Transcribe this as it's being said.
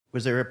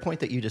Was there a point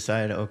that you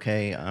decided,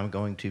 okay, I'm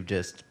going to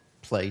just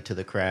play to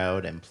the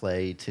crowd and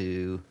play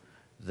to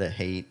the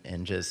hate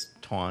and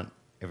just taunt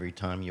every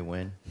time you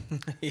win?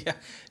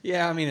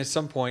 Yeah. I mean, at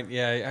some point,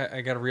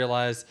 I got to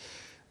realize,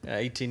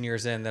 18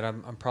 years in, that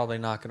I'm probably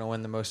not going to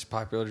win the most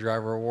popular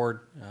driver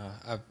award.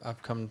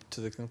 I've come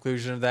to the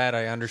conclusion of that.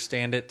 I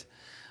understand it,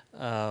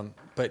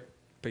 but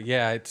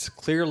yeah, it's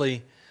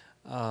clearly.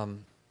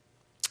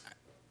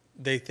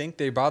 They think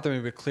they bother me,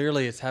 but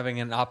clearly it's having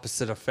an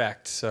opposite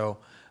effect. So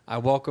I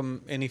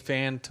welcome any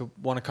fan to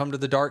want to come to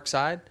the dark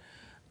side.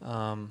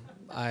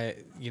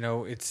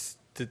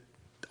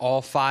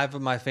 All 5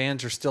 of my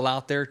fans are still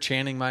out there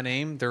chanting my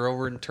name. They're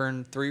over in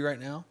turn 3 right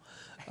now.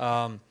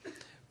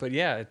 But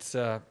yeah, it's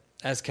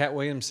as Cat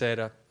Williams said,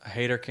 a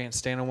hater can't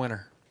stand a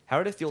winner. How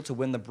did it feel to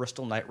win the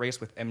Bristol night race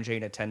with MJ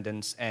in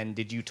attendance? And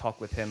did you talk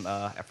with him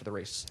after the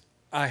race?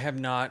 I have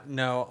not.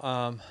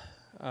 No.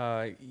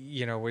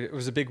 It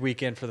was a big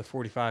weekend for the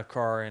 45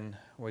 car and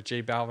with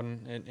Jay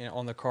Balvin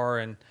on the car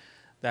and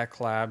that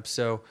collab.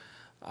 So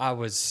I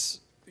was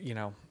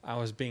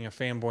being a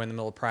fanboy in the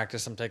middle of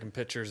practice. I'm taking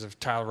pictures of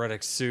Tyler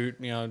Reddick's suit,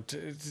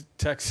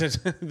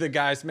 texting the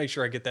guys to make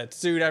sure I get that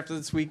suit after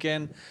this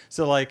weekend.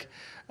 So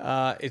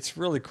it's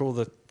really cool,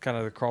 the kind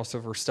of the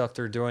crossover stuff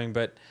they're doing.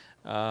 But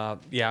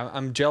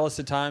I'm jealous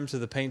at times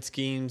of the paint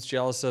schemes,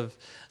 jealous of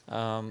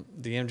the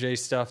MJ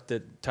stuff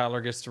that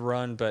Tyler gets to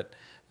run. But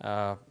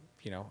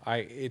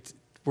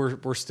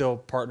we're still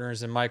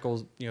partners, and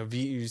Michael,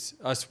 views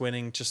us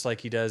winning just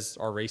like he does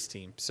our race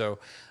team. So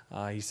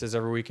he says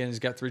every weekend he's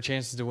got 3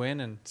 chances to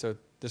win, and so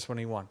this one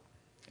he won.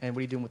 And what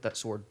are you doing with that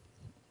sword?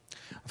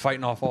 I'm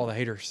fighting off all the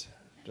haters.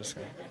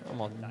 I'm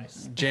gonna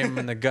jam them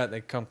in the gut.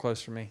 They come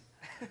close for me.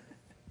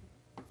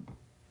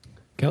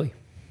 Kelly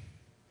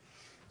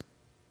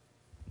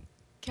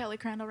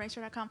Crandall,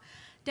 Racer.com.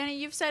 Denny,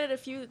 you've said it a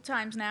few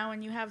times now,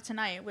 and you have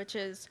tonight, which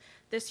is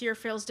this year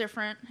feels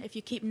different. If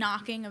you keep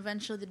knocking,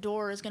 eventually the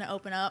door is going to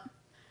open up.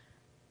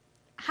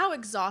 How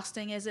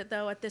exhausting is it,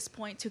 though, at this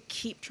point to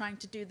keep trying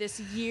to do this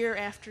year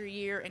after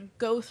year and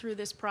go through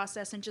this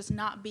process and just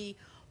not be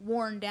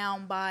worn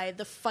down by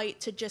the fight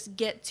to just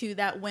get to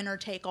that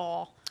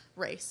winner-take-all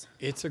race?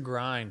 It's a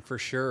grind for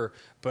sure,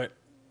 but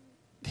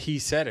he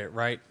said it,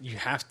 right? You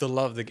have to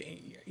love the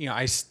game.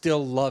 I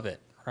still love it,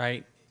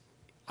 right?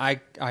 I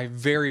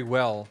very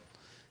well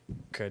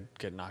could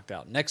get knocked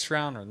out next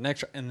round or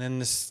next, and then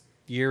this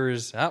year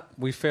is up.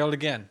 We failed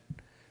again,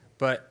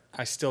 but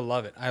I still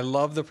love it. I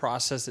love the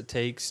process it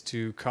takes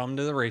to come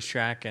to the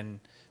racetrack and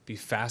be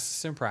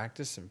fastest in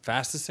practice and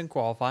fastest in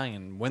qualifying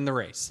and win the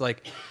race.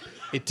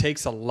 It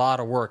takes a lot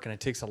of work and it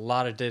takes a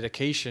lot of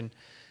dedication.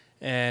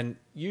 And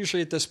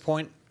usually at this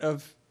point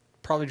of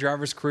probably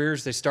drivers'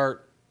 careers, they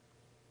start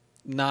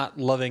not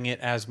loving it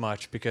as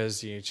much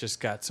because you just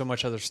got so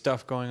much other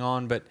stuff going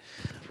on. But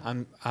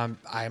I'm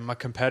a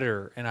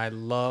competitor and I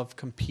love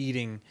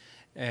competing.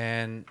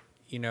 And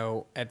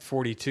at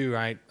 42,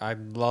 I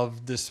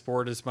love this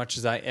sport as much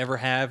as I ever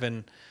have,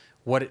 and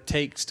what it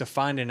takes to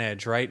find an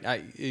edge. Right?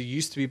 It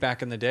used to be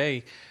back in the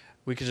day,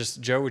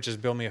 Joe would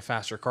just build me a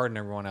faster car than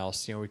everyone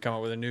else. We come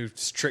up with a new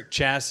strict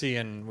chassis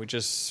and we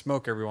just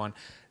smoke everyone.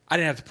 I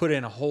didn't have to put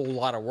in a whole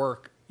lot of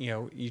work.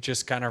 You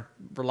just kind of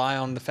rely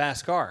on the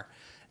fast car.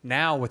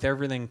 Now, with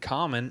everything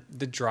common,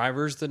 the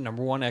driver's the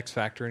number one X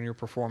factor in your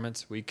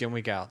performance week in,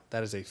 week out.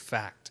 That is a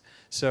fact.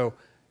 So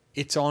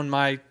it's on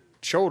my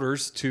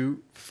shoulders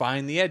to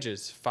find the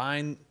edges,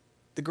 find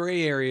the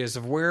gray areas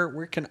of where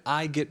can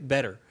I get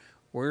better?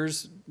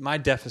 Where's my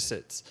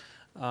deficits?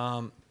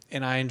 And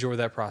I enjoy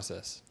that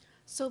process.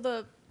 So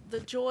the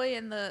joy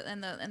and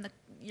the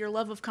your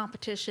love of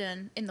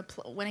competition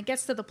when it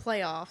gets to the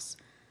playoffs,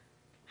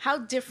 how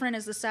different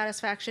is the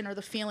satisfaction or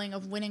the feeling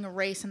of winning a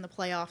race in the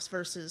playoffs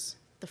versus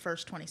the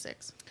first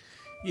 26?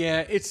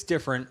 Yeah, it's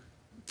different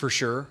for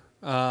sure.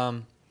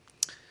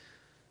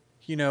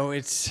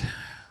 It's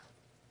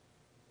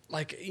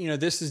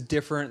this is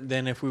different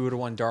than if we would have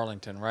won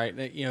Darlington,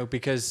 right?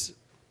 Because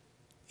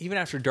even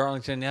after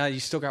Darlington, you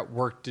still got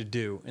work to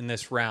do in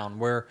this round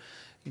where,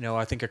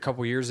 I think a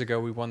couple years ago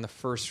we won the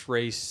first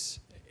race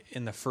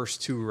in the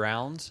first 2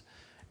 rounds.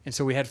 And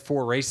so we had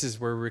 4 races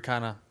where we were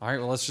kind of, all right,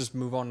 well, let's just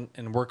move on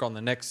and work on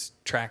the next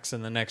tracks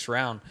in the next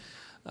round.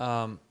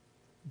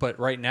 But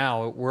right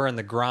now we're in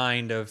the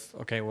grind of,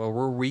 okay, well,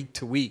 we're week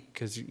to week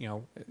because,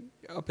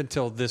 up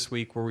until this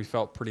week where we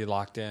felt pretty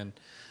locked in.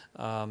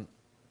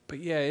 But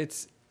yeah,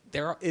 it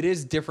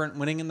is different.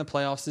 Winning in the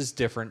playoffs is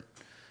different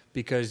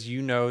because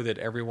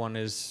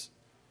that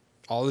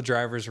all the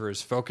drivers are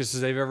as focused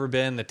as they've ever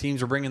been. The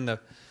teams are bringing the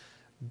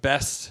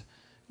best,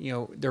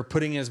 they're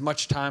putting as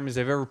much time as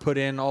they've ever put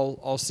in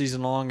all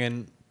season long.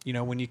 And,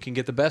 when you can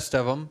get the best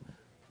of them,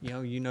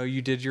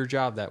 you did your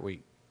job that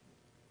week.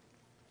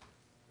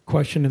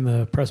 Question in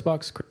the press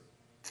box.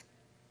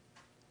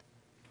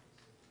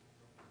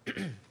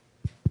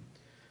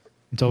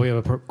 Until we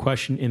have a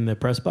question in the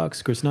press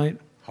box, Chris Knight.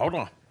 Hold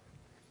on.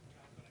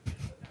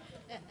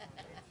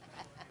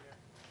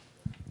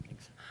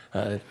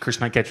 Chris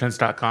Knight,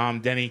 catchfence.com.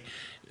 Denny,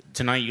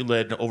 tonight you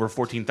led over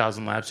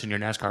 14,000 laps in your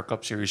NASCAR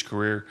Cup Series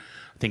career.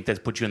 I think that's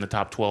put you in the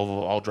top 12 of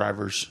all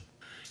drivers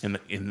in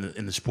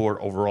the sport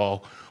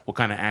overall. What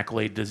kind of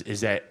accolade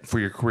is that for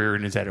your career,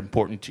 and is that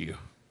important to you?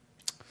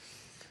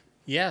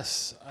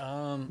 Yes.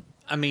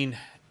 I mean,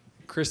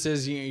 Chris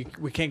says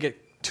we can't get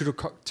too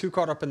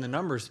caught up in the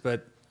numbers,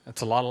 but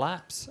that's a lot of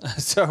laps.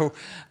 So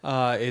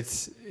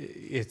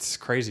it's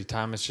crazy.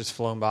 Time has just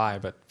flown by,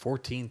 but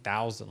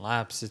 14,000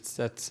 laps,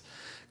 that's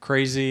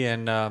crazy.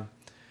 And,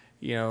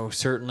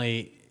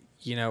 certainly,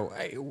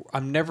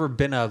 I've never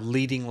been a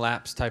leading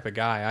laps type of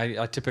guy.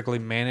 I typically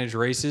manage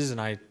races,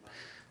 and I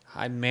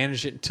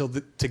manage it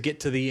to get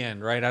to the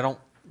end, right? I don't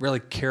really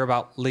care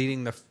about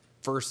leading the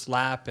first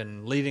lap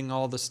and leading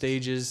all the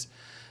stages.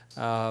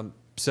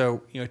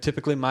 So,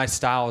 typically my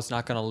style is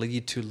not going to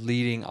lead to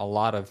leading a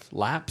lot of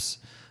laps.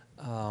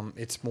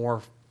 It's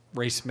more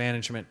race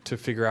management to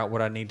figure out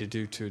what I need to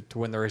do to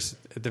win the race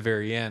at the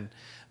very end.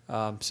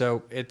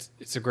 So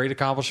it's a great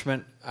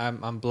accomplishment.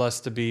 I'm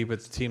blessed to be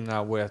with the team that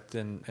I'm with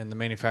and the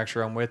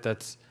manufacturer I'm with.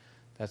 That's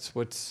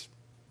what's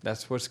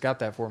got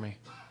that for me.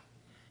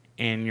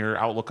 And your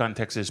outlook on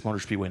Texas Motor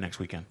Speedway next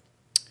weekend?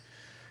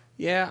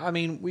 Yeah, I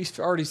mean, we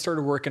already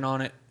started working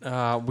on it.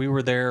 We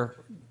were there.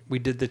 We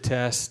did the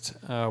test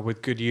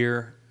with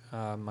Goodyear,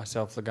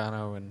 myself,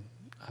 Logano, and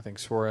I think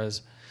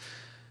Suarez.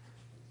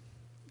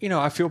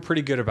 I feel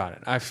pretty good about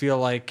it. I feel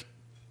like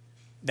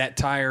that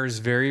tire is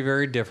very,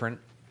 very different,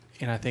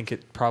 and I think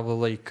it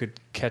probably could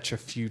catch a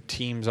few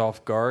teams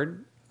off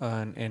guard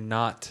and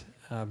not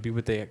be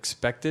what they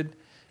expected,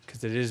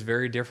 because it is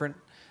very different.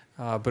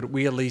 But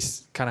we at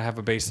least kind of have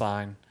a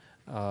baseline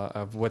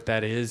of what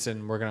that is,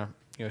 and we're going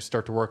to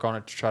start to work on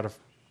it to try to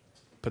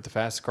put the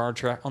fast car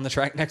on the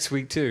track next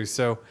week too.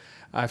 So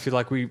I feel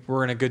like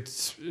we're in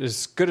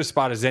as good a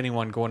spot as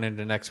anyone going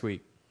into next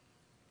week.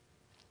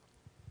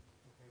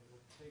 Okay, we'll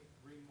take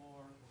three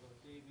more. We'll go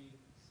Davey,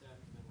 Seth,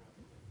 and then wrap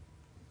it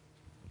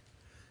up.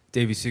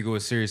 Davey Siegel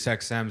with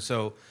SiriusXM.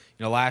 So,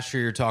 last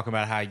year you're talking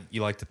about how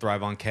you like to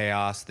thrive on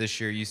chaos. This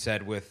year you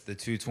said with the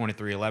two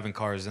 2311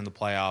 cars in the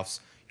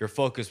playoffs, your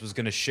focus was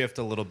going to shift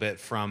a little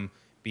bit from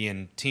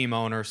being team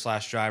owner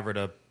 / driver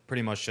to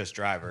pretty much just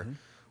driver. Mm-hmm.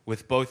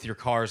 With both your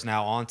cars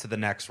now on to the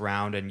next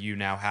round and you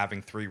now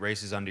having 3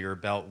 races under your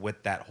belt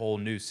with that whole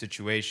new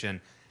situation,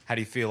 how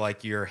do you feel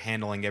like you're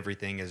handling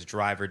everything as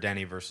driver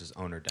Denny versus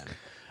owner Denny?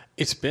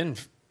 It's been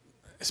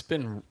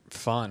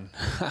fun.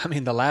 I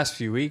mean, the last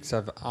few weeks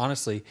I've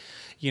honestly,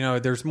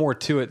 there's more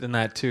to it than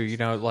that too.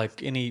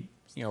 Like any,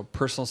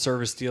 personal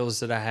service deals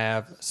that I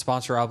have,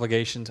 sponsor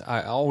obligations,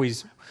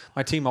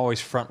 my team always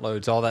front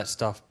loads all that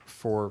stuff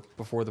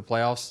before the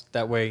playoffs.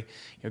 That way,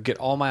 get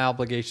all my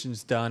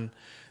obligations done.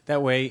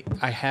 That way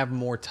I have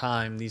more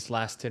time these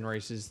last 10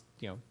 races,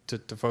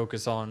 to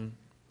focus on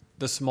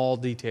the small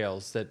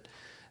details that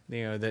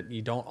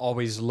you don't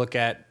always look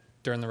at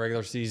during the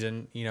regular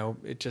season.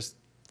 It just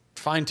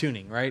fine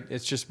tuning, right?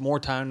 It's just more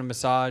time to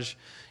massage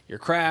your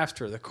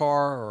craft or the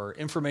car or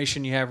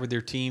information you have with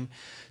your team.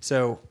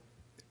 So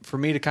for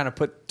me to kind of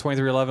put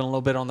 2311 a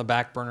little bit on the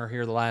back burner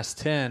here the last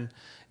 10,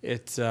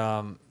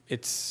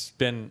 it's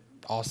been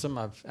awesome.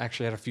 I've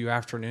actually had a few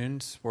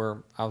afternoons where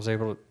I was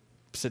able to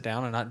sit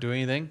down and not do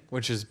anything,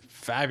 which is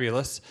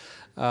fabulous.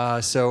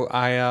 So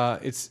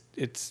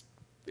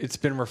it's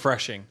been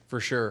refreshing for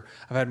sure.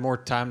 I've had more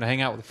time to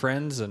hang out with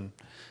friends and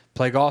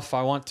play golf if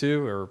I want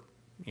to, or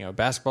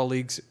basketball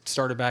leagues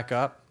started back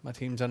up. My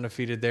team's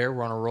undefeated there.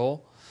 We're on a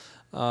roll.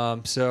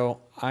 So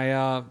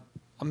I'm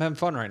having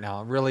fun right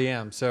now. I really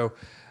am. So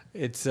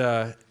it's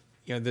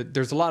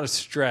there's a lot of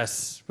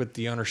stress with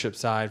the ownership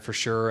side for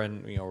sure,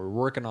 and we're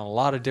working on a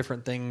lot of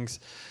different things.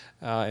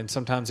 And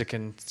sometimes it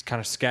can kind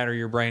of scatter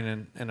your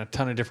brain in a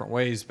ton of different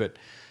ways, but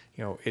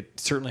it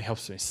certainly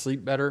helps me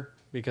sleep better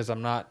because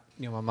I'm not,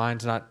 my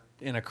mind's not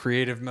in a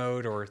creative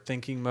mode or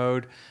thinking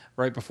mode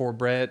right before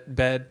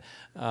bed.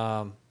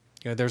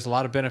 There's a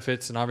lot of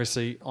benefits, and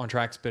obviously on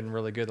track's been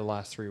really good the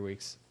last 3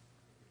 weeks.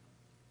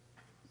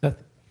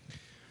 Seth?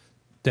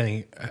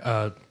 Denny,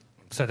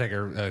 Seth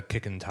Egger,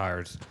 kicking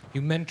tires.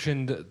 You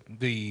mentioned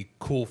the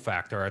cool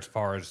factor as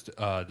far as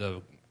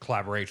the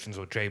collaborations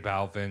with J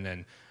Balvin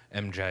and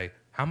MJ.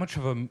 How much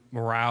of a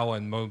morale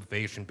and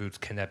motivation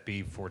boost can that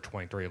be for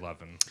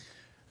 2311?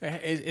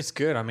 It's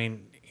good. I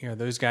mean,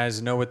 those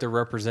guys know what they're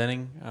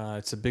representing.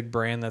 It's a big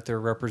brand that they're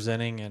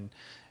representing, and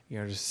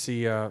to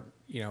see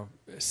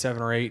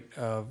 7 or 8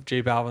 of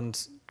J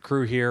Balvin's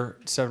crew here,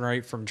 7 or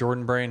 8 from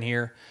Jordan Brand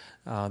here,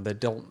 that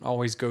don't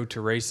always go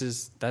to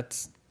races.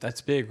 That's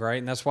big, right?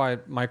 And that's why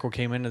Michael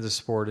came into the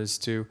sport, is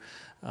to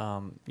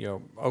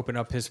open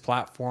up his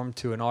platform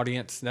to an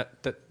audience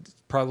that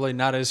probably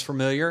not as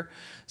familiar.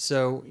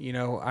 So,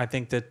 I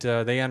think that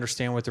they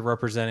understand what they're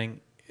representing.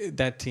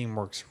 That team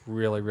works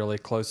really, really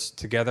close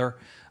together.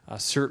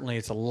 Certainly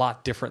it's a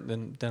lot different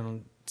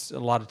than a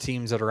lot of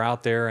teams that are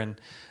out there.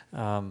 And,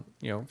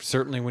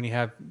 certainly when you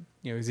have,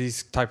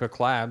 these type of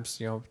collabs,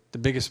 the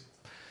biggest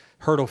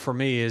hurdle for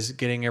me is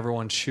getting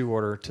everyone's shoe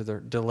order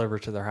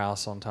delivered to their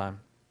house on time.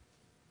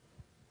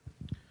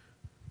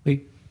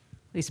 Lee?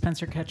 Lee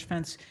Spencer, Catch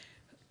Fence.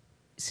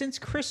 since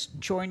Chris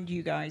joined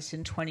you guys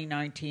in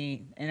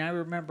 2019, and I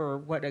remember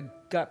what a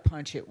gut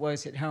punch it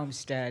was at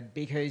Homestead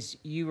because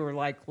you were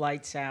like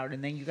lights out,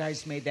 and then you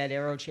guys made that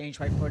aero change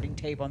by putting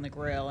tape on the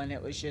grill, and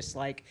it was just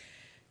like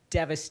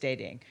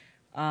devastating.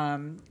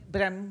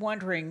 But I'm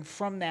wondering,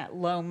 from that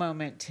low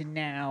moment to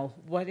now,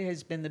 what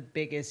has been the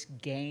biggest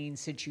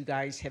gains that you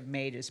guys have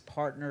made as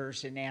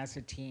partners and as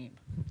a team?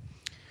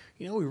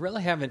 You know, we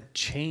really haven't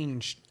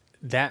changed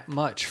that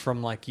much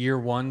from like year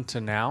one to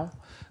now,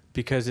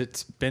 because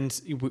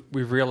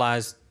we've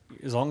realized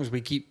as long as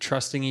we keep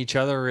trusting each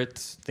other,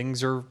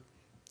 things are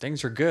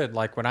good.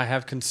 Like when I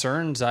have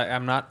concerns,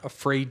 I'm not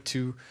afraid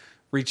to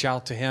reach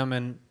out to him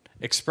and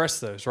express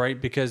those, right?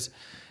 Because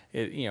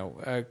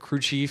a crew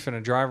chief and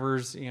a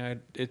driver's,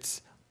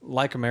 it's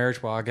like a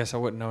marriage. Well, I guess I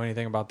wouldn't know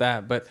anything about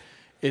that, but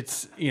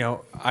it's,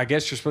 I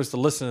guess you're supposed to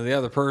listen to the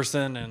other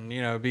person and,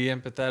 be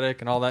empathetic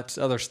and all that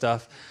other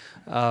stuff.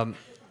 But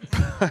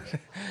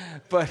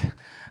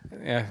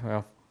yeah,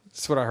 well,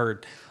 that's what I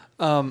heard.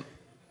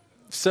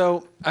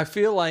 So I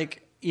feel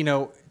like,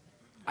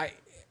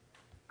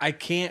 I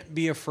can't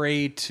be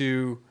afraid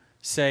to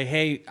say,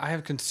 hey, I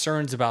have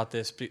concerns about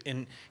this.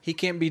 And he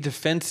can't be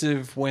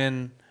defensive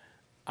when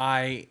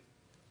I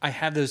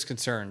have those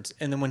concerns.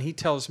 And then when he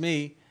tells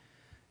me,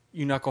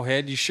 you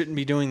knucklehead, you shouldn't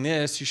be doing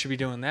this, you should be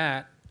doing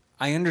that,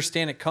 I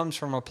understand it comes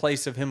from a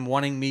place of him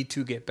wanting me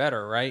to get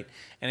better, right?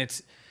 And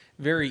it's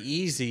very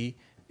easy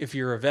if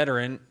you're a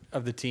veteran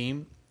of the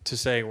team to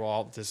say,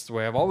 well, this is the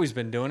way I've always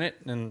been doing it.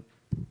 And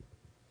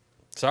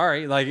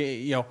sorry, like,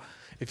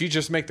 if you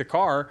just make the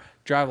car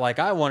drive like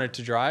I want it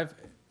to drive,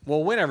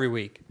 we'll win every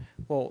week.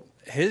 Well,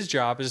 his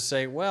job is to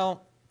say,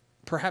 well,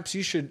 perhaps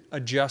you should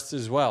adjust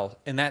as well.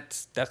 And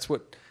that's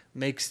what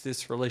makes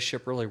this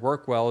relationship really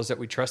work well, is that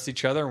we trust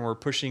each other and we're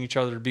pushing each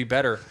other to be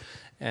better.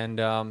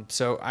 And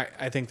so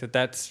I think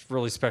that's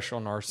really special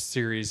in our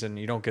series, and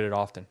you don't get it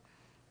often.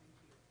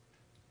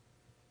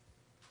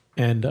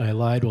 And I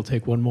lied. We'll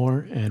take one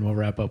more, and we'll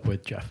wrap up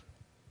with Jeff.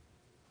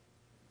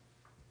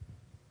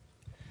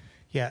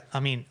 Yeah, I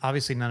mean,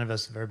 obviously none of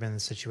us have ever been in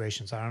this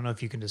situation, so I don't know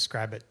if you can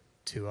describe it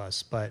to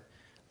us, but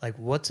like,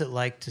 what's it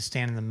like to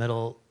stand in the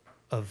middle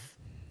of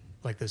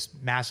like this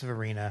massive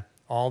arena,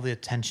 all the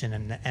attention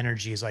and the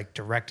energy is like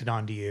directed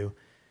onto you,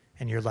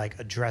 and you're like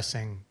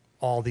addressing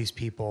all these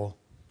people,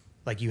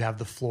 like you have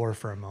the floor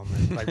for a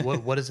moment. Like,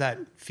 what does that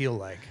feel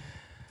like?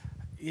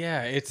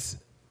 Yeah, it's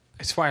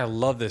why I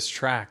love this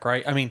track,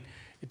 right? I mean,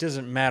 it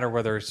doesn't matter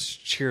whether it's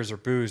cheers or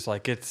boos.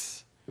 Like,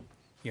 it's,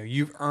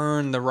 you've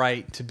earned the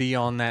right to be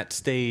on that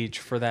stage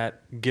for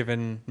that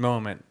given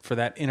moment, for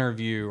that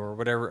interview or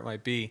whatever it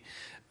might be.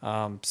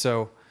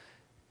 So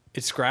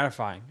it's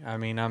gratifying. I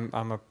mean,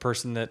 I'm a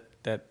person that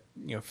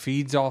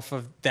feeds off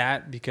of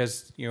that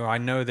because, I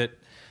know that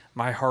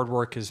my hard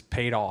work has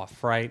paid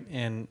off, right?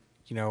 And,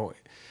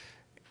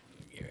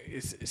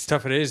 it's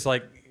tough. It is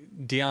like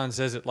Dion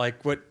says it,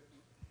 like, what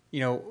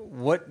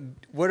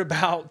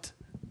about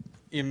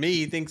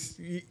me thinks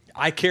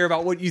I care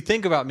about what you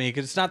think about me,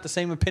 because it's not the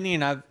same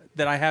opinion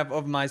that I have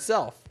of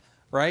myself,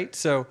 right?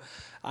 So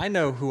I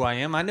know who I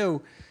am. I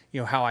know,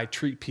 how I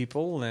treat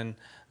people, and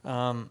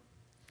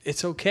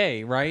it's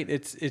okay, right?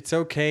 It's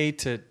okay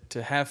to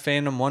have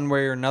fandom one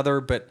way or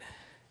another, but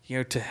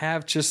to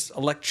have just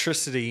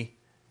electricity,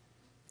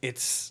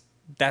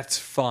 that's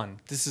fun.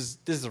 This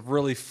is a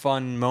really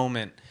fun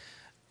moment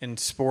in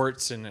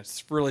sports, and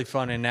it's really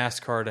fun in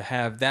NASCAR to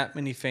have that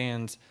many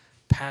fans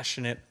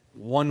passionate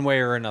one way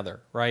or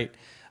another, right?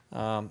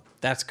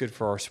 That's good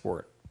for our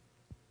sport.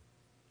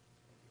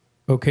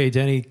 Okay,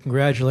 Denny,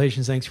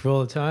 congratulations. Thanks for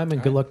all the time,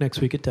 and good luck next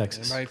week at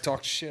Texas. Anybody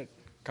talk shit,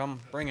 come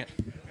bring it.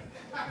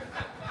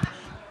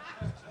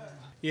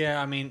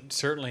 Yeah, I mean,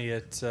 certainly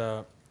it's,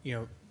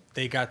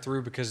 they got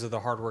through because of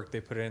the hard work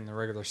they put in the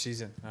regular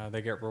season.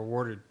 They get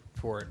rewarded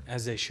for it,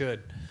 as they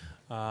should.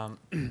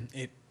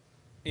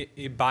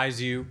 It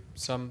buys you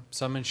some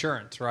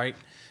insurance, right?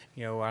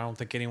 I don't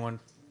think anyone,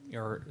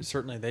 or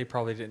certainly they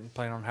probably didn't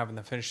plan on having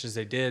the finishes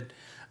they did.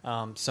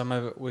 Some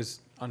of it was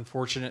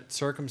unfortunate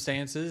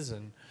circumstances,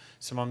 and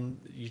some of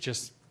them you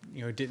just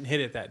didn't hit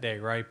it that day,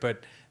 right?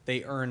 But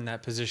they earned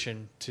that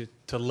position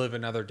to live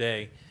another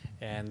day,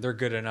 and they're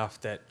good enough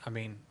that, I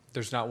mean,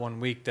 there's not one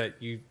week that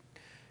you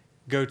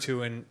go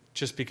to and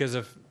just because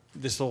of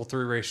this little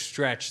 3-race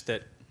stretch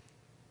that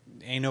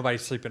ain't nobody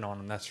sleeping on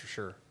them, that's for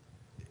sure.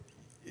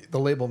 The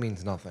label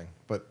means nothing,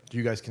 but do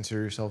you guys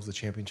consider yourselves the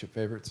championship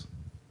favorites?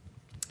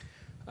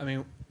 I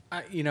mean,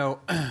 I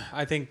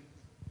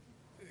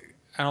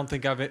don't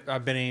think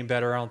I've been any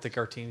better. I don't think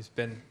our team's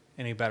been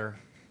any better.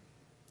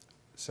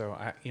 So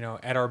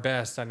at our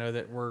best, I know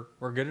that we're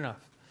good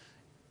enough.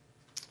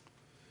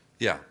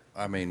 Yeah,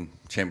 I mean,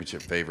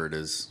 championship favorite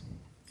is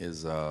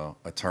a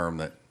term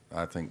that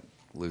I think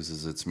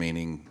loses its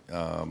meaning.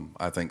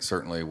 I think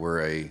certainly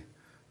we're a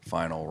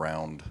final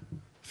round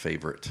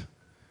favorite.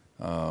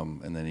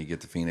 And then you get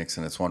to Phoenix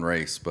and it's one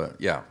race. But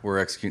yeah, we're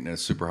executing at a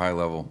super high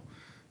level.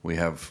 We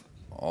have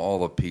all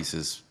the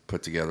pieces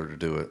put together to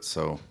do it.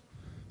 So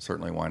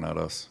certainly, why not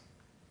us?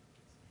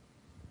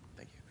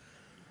 Thank you.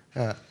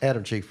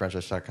 Adam Cheek,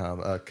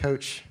 Franchise.com.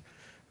 Coach,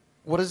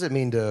 what does it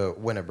mean to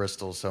win at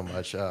Bristol so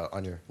much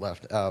on your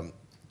left?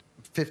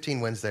 15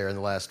 wins there in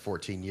the last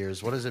 14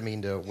 years. What does it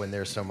mean to win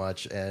there so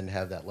much and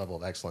have that level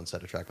of excellence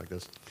at a track like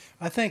this?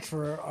 I think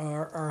for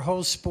our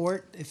whole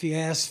sport, if you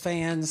ask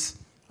fans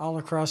all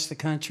across the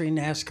country,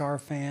 NASCAR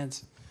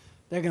fans,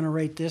 they're going to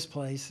rate this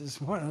place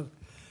as one of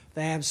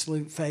the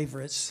absolute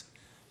favorites,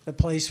 the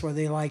place where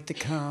they like to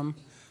come.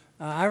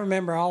 I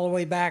remember all the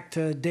way back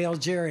to Dale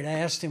Jarrett. I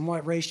asked him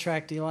what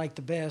racetrack do you like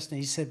the best, and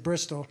he said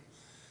Bristol.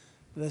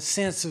 The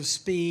sense of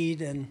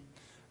speed, and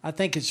I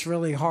think it's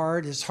really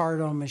hard. It's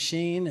hard on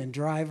machine and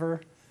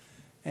driver.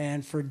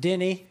 And for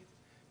Denny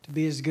to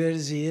be as good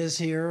as he is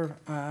here,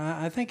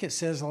 I think it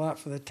says a lot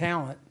for the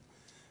talent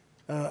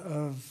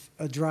of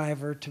a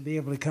driver to be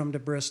able to come to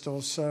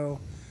Bristol. So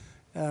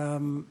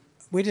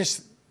we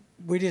just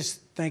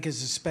think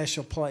it's a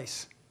special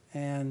place.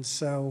 And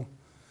so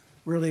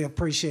really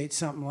appreciate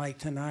something like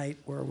tonight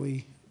where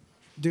we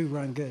do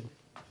run good.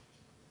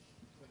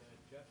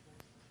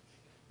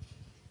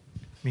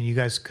 I mean, you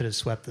guys could have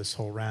swept this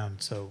whole round,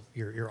 so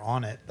you're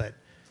on it. But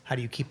how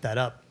do you keep that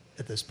up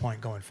at this point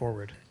going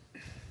forward?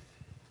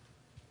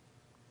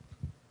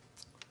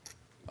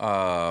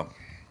 I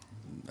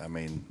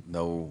mean,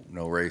 no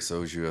race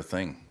owes you a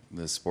thing.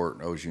 This sport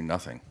owes you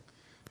nothing.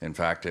 In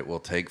fact, it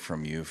will take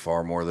from you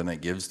far more than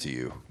it gives to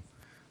you.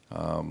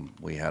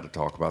 We had to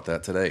talk about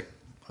that today.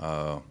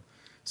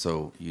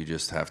 So you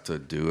just have to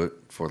do it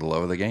for the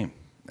love of the game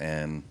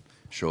and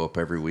show up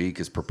every week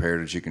as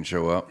prepared as you can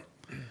show up.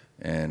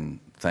 And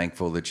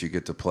thankful that you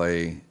get to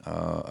play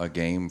a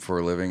game for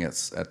a living at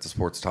the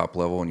sport's top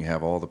level, and you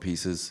have all the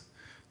pieces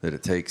that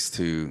it takes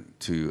to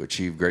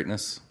achieve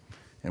greatness.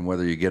 And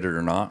whether you get it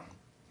or not,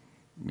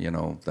 you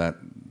know,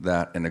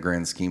 that in the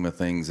grand scheme of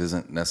things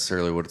isn't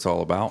necessarily what it's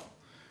all about.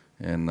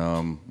 And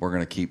we're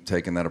going to keep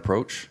taking that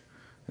approach.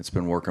 It's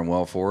been working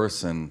well for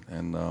us,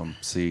 and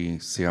see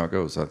how it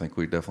goes. I think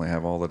we definitely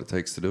have all that it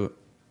takes to do it.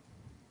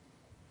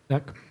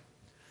 Zach?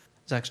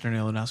 Zach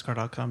Sternale,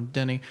 NASCAR.com.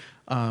 Denny,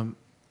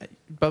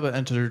 Bubba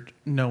entered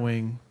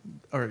knowing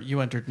that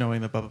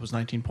Bubba was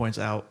 19 points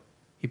out.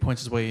 He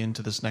points his way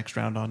into this next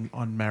round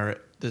on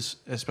merit. This,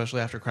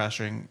 especially after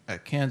crashing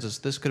at Kansas,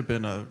 this could have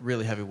been a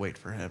really heavy weight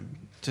for him.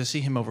 To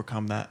see him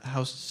overcome that,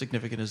 how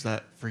significant is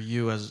that for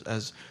you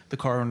as the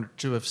car owner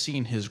to have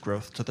seen his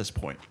growth to this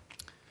point?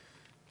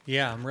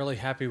 Yeah, I'm really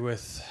happy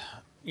with,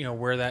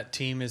 where that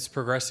team is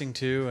progressing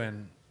to,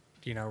 and,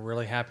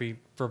 really happy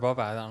for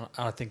Bubba.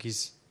 I don't think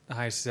he's the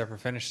highest he's ever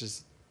finished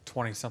is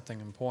 20-something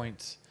in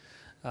points.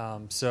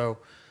 So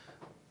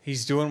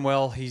he's doing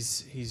well.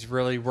 He's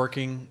really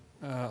working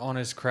on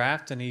his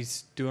craft, and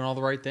he's doing all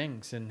the right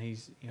things, and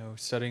he's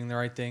studying the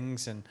right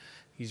things, and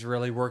he's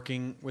really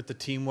working with the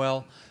team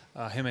well.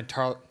 Him and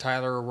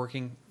Tyler are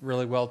working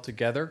really well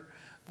together,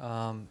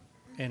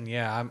 and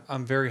yeah,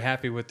 I'm very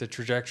happy with the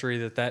trajectory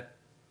that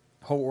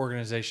whole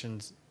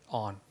organization's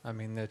on. I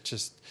mean, that's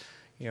just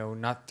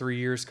not 3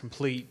 years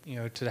complete.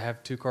 To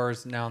have two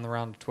cars now in the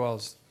round of 12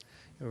 is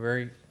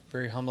very,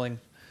 very humbling.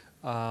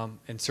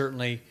 And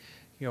certainly,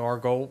 our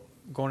goal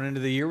going into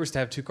the year was to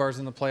have two cars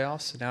in the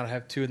playoffs, and now to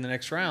have two in the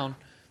next round,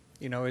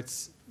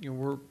 this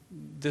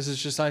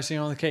is just icing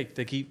on the cake.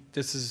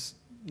 This is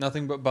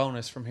nothing but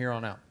bonus from here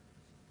on out.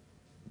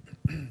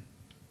 Is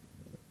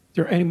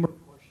there any more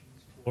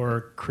questions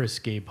for Chris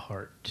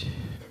Gabehart?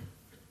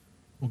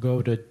 We'll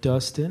go to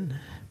Dustin.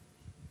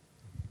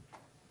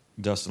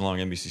 Dustin Long,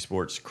 NBC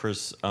Sports.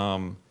 Chris,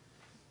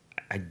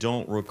 I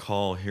don't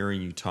recall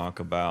hearing you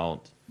talk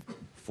about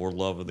for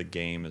love of the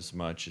game as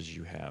much as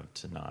you have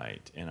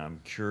tonight. And I'm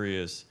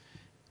curious,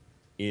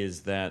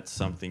 is that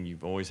something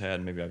you've always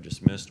had, maybe I've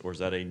just missed, or is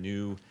that a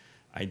new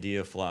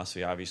idea,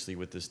 philosophy? Obviously,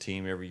 with this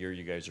team, every year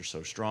you guys are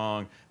so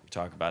strong. We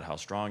talk about how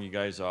strong you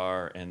guys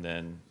are, and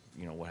then,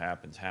 what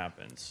happens.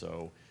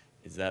 So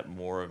is that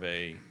more of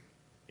a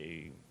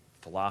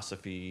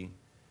philosophy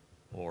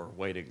or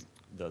way to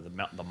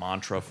the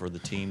mantra for the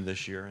team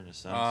this year in a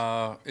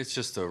sense? It's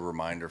just a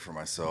reminder for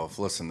myself.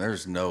 Listen,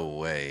 there's no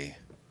way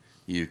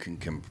you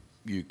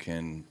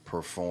can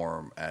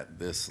perform at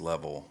this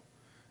level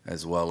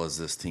as well as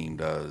this team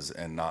does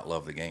and not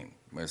love the game.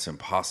 It's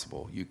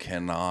impossible. You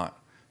cannot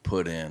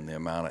put in the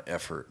amount of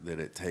effort that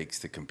it takes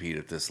to compete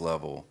at this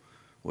level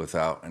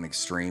without an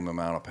extreme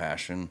amount of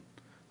passion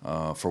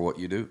for what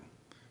you do.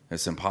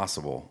 It's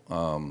impossible.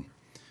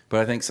 But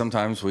I think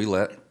sometimes we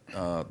let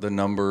the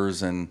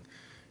numbers and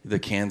the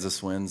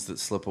Kansas wins that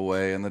slip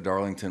away and the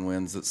Darlington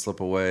wins that slip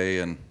away,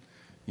 and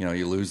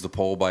you lose the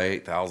pole by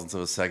 0.008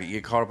 of a second. You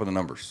get caught up in the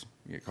numbers.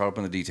 You get caught up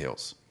in the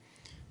details.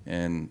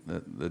 And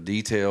the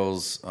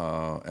details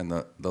and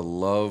the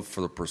love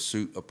for the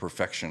pursuit of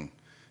perfection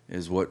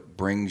is what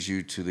brings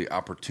you to the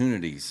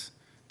opportunities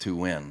to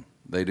win.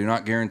 They do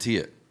not guarantee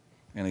it.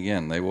 And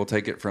again, they will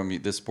take it from you.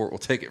 This sport will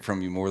take it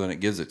from you more than it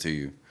gives it to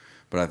you.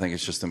 But I think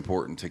it's just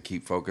important to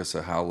keep focus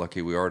on how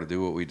lucky we are to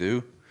do what we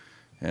do.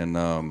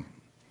 And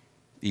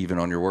even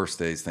on your worst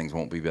days, things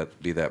won't be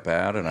that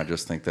bad. And I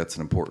just think that's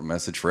an important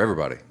message for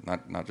everybody,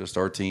 not just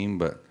our team,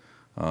 but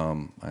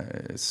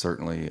It's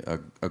certainly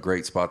a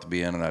great spot to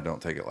be in, and I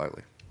don't take it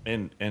lightly.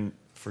 And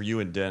for you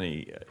and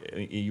Denny,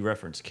 you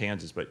referenced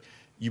Kansas, but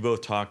you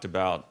both talked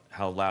about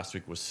how last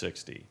week was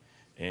 60,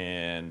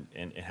 and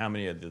how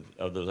many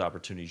of those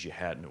opportunities you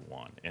hadn't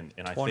won. And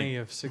I 20 think,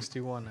 of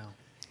 61 now.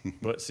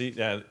 But see,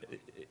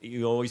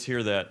 you always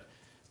hear that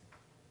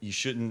you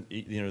shouldn't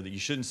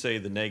say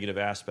the negative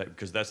aspect,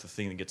 because that's the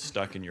thing that gets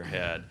stuck in your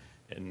head.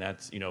 And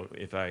that's,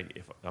 if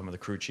I'm the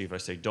crew chief, I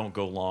say don't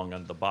go long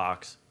on the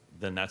box,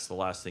 then that's the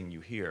last thing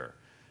you hear.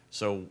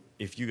 So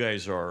if you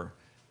guys are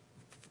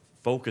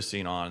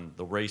focusing on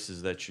the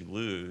races that you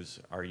lose,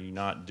 are you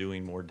not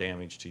doing more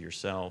damage to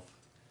yourself?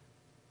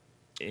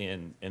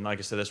 And like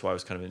I said, that's why I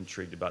was kind of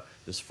intrigued about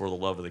this For the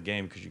Love of the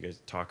Game, because you guys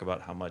talk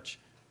about how much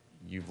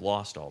you've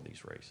lost all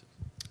these races.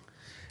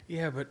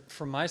 Yeah, but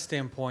from my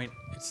standpoint,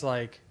 it's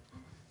like,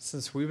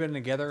 since we've been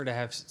together, to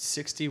have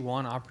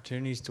 61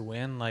 opportunities to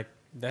win, like,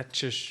 that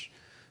just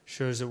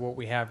shows that what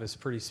we have is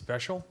pretty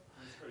special.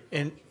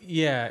 And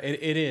yeah,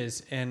 it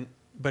is.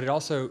 But it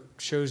also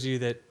shows you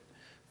that,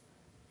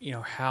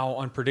 how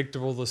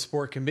unpredictable the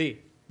sport can be,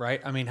 right?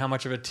 I mean, how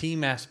much of a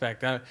team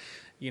aspect. I've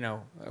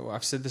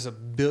said this a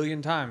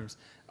billion times.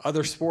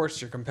 Other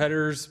sports, your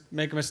competitors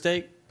make a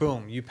mistake,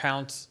 boom, you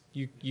pounce,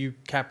 you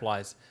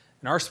capitalize.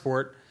 In our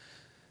sport,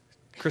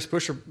 Chris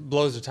Buescher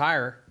blows a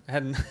tire,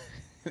 and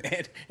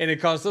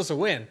it caused us a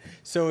win.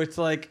 So it's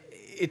like,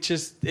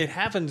 it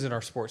happens in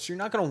our sports. You're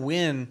not going to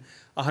win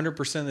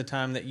 100% of the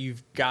time that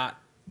you've got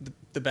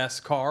the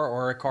best car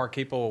or a car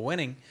capable of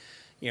winning.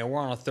 We're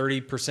on a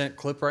 30%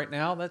 clip right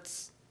now.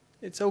 It's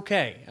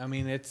okay. I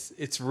mean,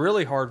 it's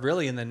really hard,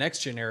 really, in the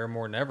next gen era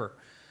more than ever.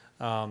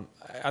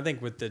 I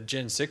think with the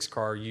Gen 6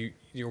 car,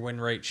 your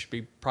win rate should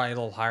be probably a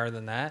little higher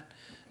than that.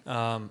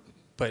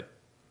 But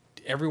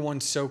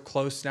everyone's so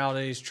close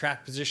nowadays.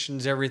 Track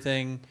positions,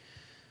 everything,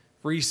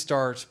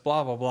 restarts,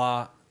 blah blah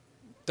blah.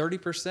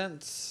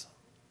 30%'s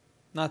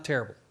not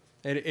terrible.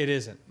 It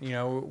isn't.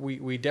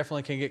 We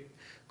definitely can get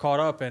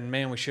caught up, and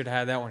man, we should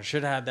have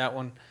had that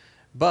one.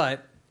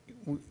 But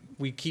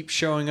we keep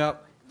showing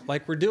up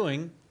like we're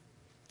doing.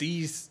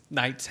 These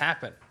nights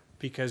happen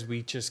because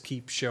we just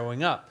keep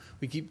showing up.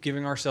 We keep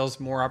giving ourselves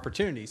more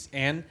opportunities.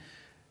 And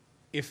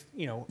if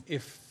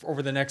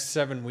over the next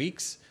 7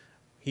 weeks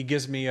he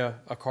gives me a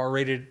car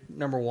rated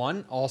number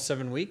 1 all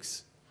 7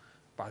 weeks,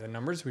 by the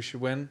numbers, we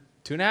should win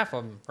 2.5 of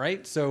them,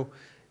 right? So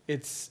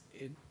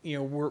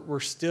we're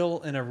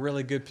still in a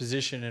really good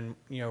position,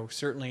 and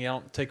certainly I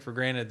don't take for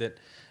granted that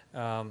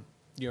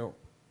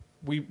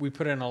we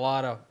put in a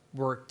lot of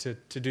work to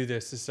do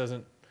this. This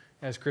doesn't,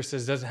 as Chris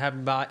says, doesn't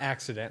happen by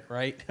accident,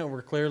 right?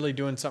 We're clearly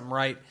doing something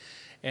right,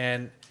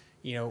 and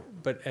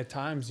but at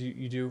times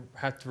you do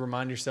have to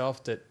remind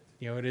yourself that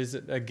it is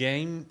a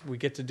game. We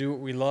get to do what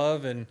we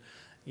love, and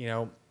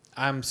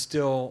I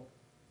still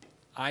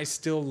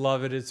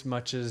love it as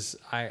much as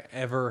I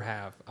ever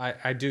have.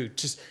 I do.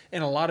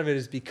 And a lot of it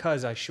is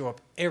because I show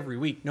up every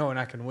week knowing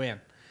I can win.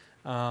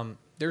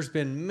 There's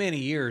been many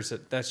years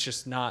that's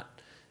just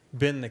not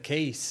been the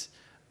case,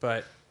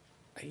 but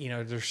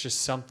there's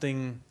just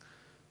something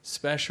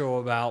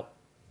special about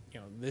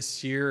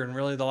this year and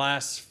really the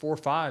last 4 or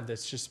 5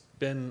 that's just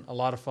been a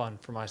lot of fun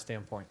from my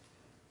standpoint.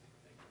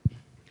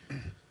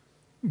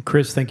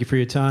 Chris, thank you for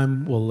your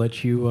time. We'll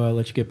let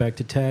you get back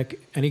to tech.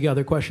 Any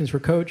other questions for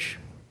Coach?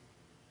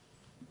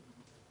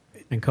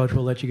 And Coach,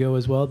 will let you go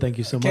as well. Thank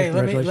you so much. Okay,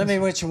 let me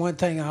mention one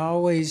thing. I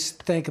always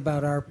think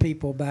about our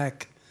people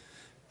back,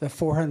 the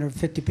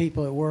 450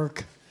 people at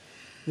work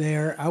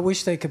there. I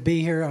wish they could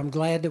be here. I'm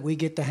glad that we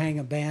get to hang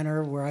a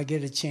banner where I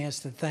get a chance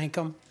to thank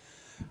them.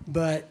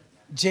 But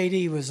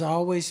JD was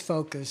always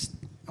focused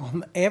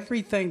on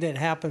everything that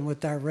happened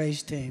with our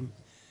race team.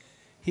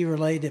 He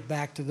relayed it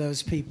back to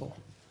those people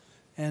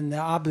and the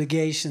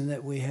obligation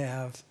that we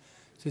have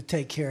to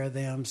take care of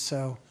them.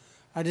 So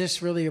I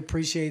just really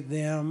appreciate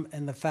them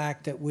and the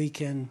fact that we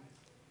can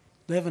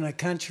live in a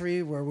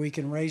country where we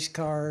can race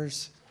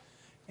cars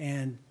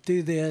and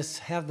do this,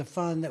 have the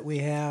fun that we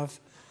have,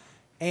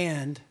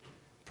 and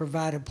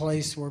provide a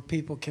place where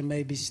people can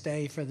maybe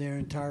stay for their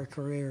entire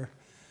career.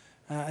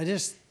 I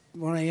just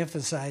want to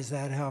emphasize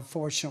that, how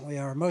fortunate we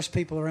are. Most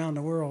people around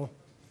the world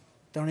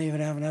don't even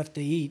have enough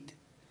to eat,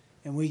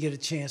 and we get a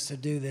chance to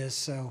do this.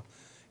 So,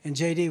 and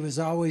JD was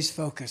always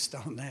focused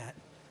on that.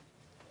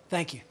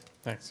 Thank you.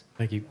 Thanks.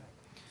 Thank you.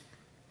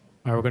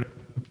 All right, we're going to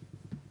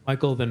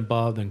Michael, then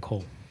Bob, then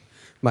Cole.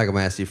 Michael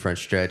Massey, front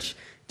stretch.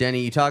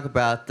 Denny, you talk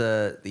about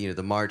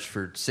the march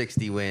for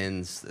 60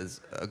 wins as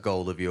a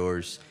goal of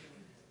yours,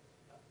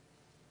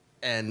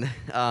 and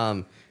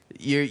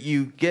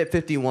you get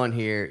 51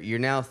 here. You're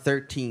now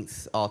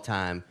 13th all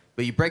time,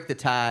 but you break the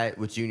tie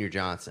with Junior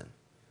Johnson.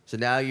 So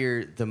now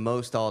you're the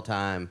most all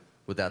time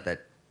without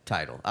that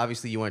title.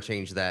 Obviously, you want to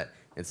change that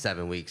in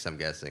 7 weeks, I'm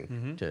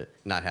guessing, to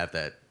not have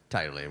that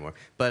title anymore.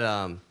 But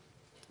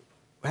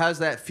how does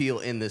that feel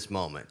in this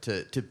moment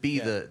to be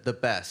the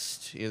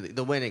best,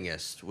 the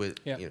winningest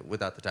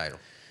without the title?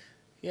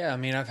 Yeah, I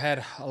mean, I've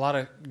had a lot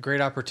of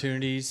great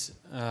opportunities.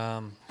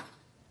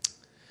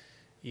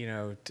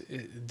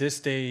 This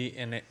day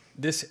and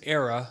this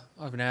era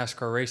of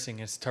NASCAR racing,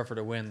 it's tougher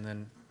to win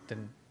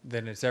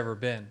than it's ever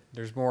been.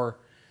 There's more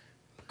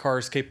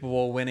cars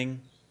capable of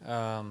winning.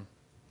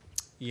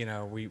 We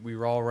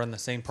all run the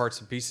same parts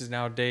and pieces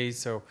nowadays,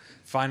 so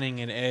finding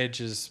an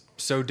edge is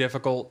so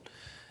difficult.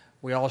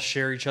 We all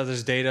share each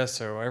other's data,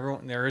 so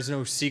there is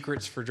no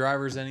secrets for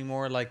drivers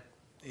anymore. Like,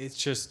 it's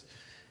just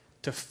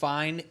to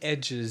find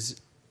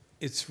edges,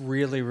 it's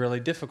really, really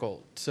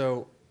difficult.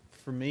 So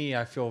for me,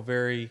 I feel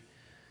very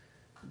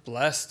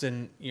blessed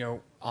and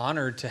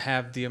honored to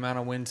have the amount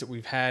of wins that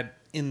we've had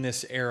in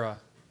this era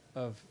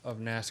of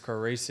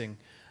NASCAR racing.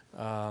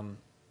 I've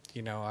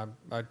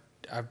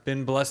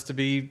been blessed to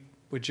be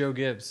with Joe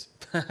Gibbs.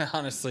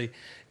 Honestly,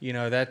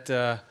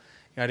 I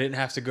didn't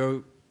have to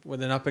go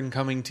with an up and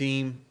coming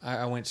team.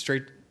 I went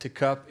straight to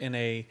Cup in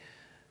a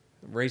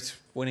race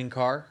winning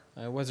car.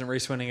 I wasn't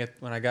race winning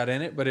when I got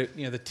in it, but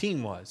the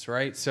team was,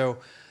 right. So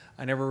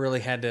I never really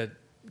had to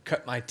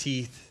cut my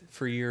teeth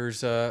for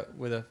years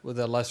with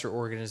a lesser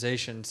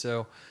organization.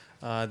 So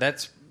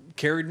that's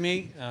carried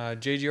me.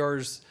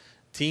 JGR's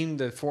team,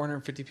 the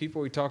 450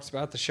 people we talked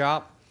about, the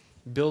shop,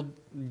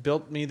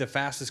 built me the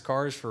fastest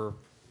cars for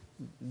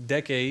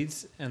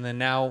decades, and then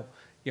now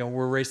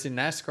we're racing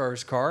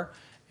NASCAR's car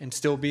and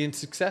still being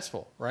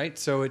successful, right?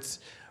 So it's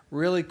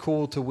really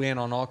cool to win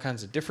on all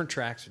kinds of different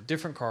tracks with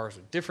different cars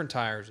with different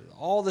tires, with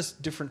all this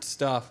different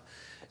stuff,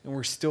 and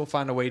we still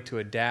find a way to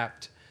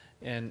adapt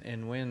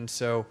and win.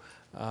 So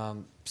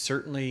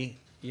certainly,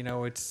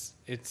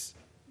 it's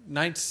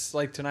nights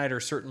like tonight are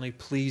certainly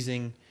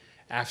pleasing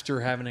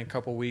after having a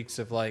couple weeks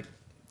of like,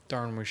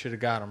 darn, we should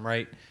have got them,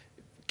 right?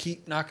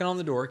 Keep knocking on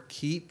the door,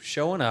 keep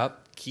showing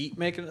up, keep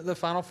making it to the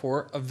Final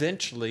Four.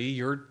 Eventually,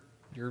 your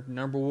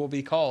number will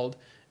be called,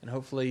 and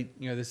hopefully,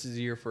 this is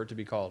the year for it to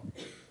be called.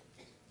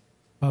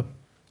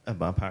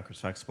 Bob Pockers,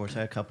 Fox Sports. I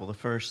had a couple. The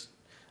first,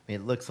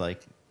 it looks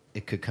like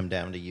it could come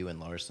down to you and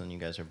Larson. You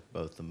guys are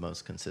both the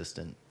most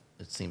consistent,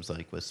 it seems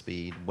like, with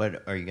speed.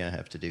 What are you going to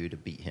have to do to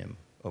beat him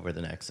over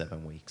the next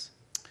 7 weeks?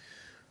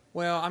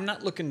 Well, I'm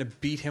not looking to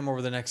beat him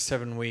over the next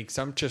 7 weeks.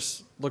 I'm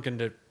just looking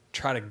to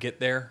try to get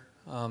there,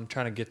 trying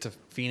to get to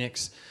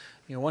Phoenix.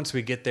 Once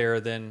we get there,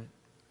 then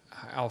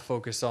I'll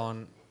focus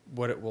on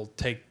what it will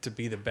take to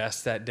be the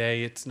best that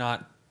day. It's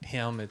not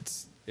him,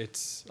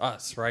 it's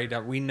us,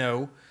 right? We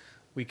know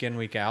week in,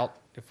 week out,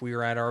 if we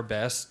are at our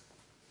best,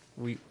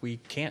 we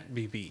can't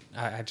be beat.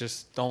 I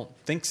just don't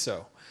think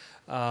so.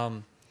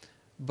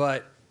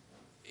 But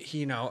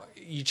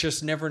you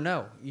just never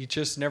know. You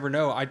just never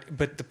know.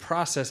 But the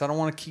process, I don't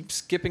want to keep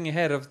skipping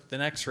ahead of the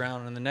next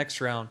round and the next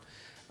round.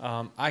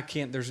 I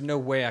can't. There's no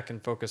way I can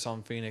focus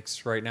on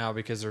Phoenix right now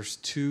because there's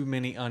too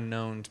many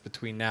unknowns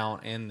between now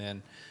and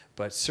then.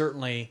 But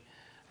certainly,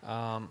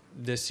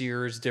 this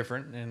year is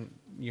different. And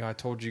I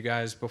told you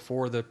guys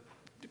before the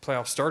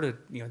playoffs started.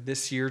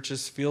 This year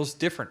just feels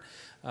different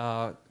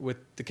with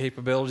the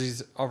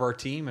capabilities of our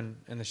team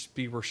and the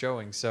speed we're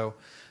showing. So.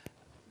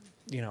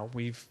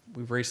 We've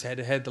raced head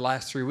to head the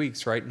last 3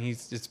 weeks, right? And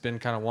it's been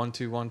kind of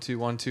 1-2, 1-2,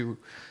 1-2.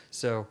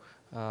 So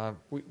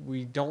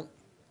we don't.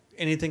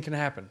 Anything can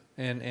happen,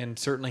 and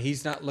certainly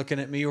he's not looking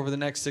at me over the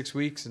next 6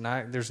 weeks, and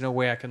there's no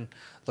way I can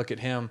look at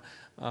him.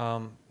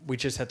 We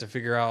just have to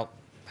figure out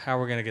how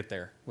we're going to get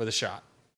there with a shot.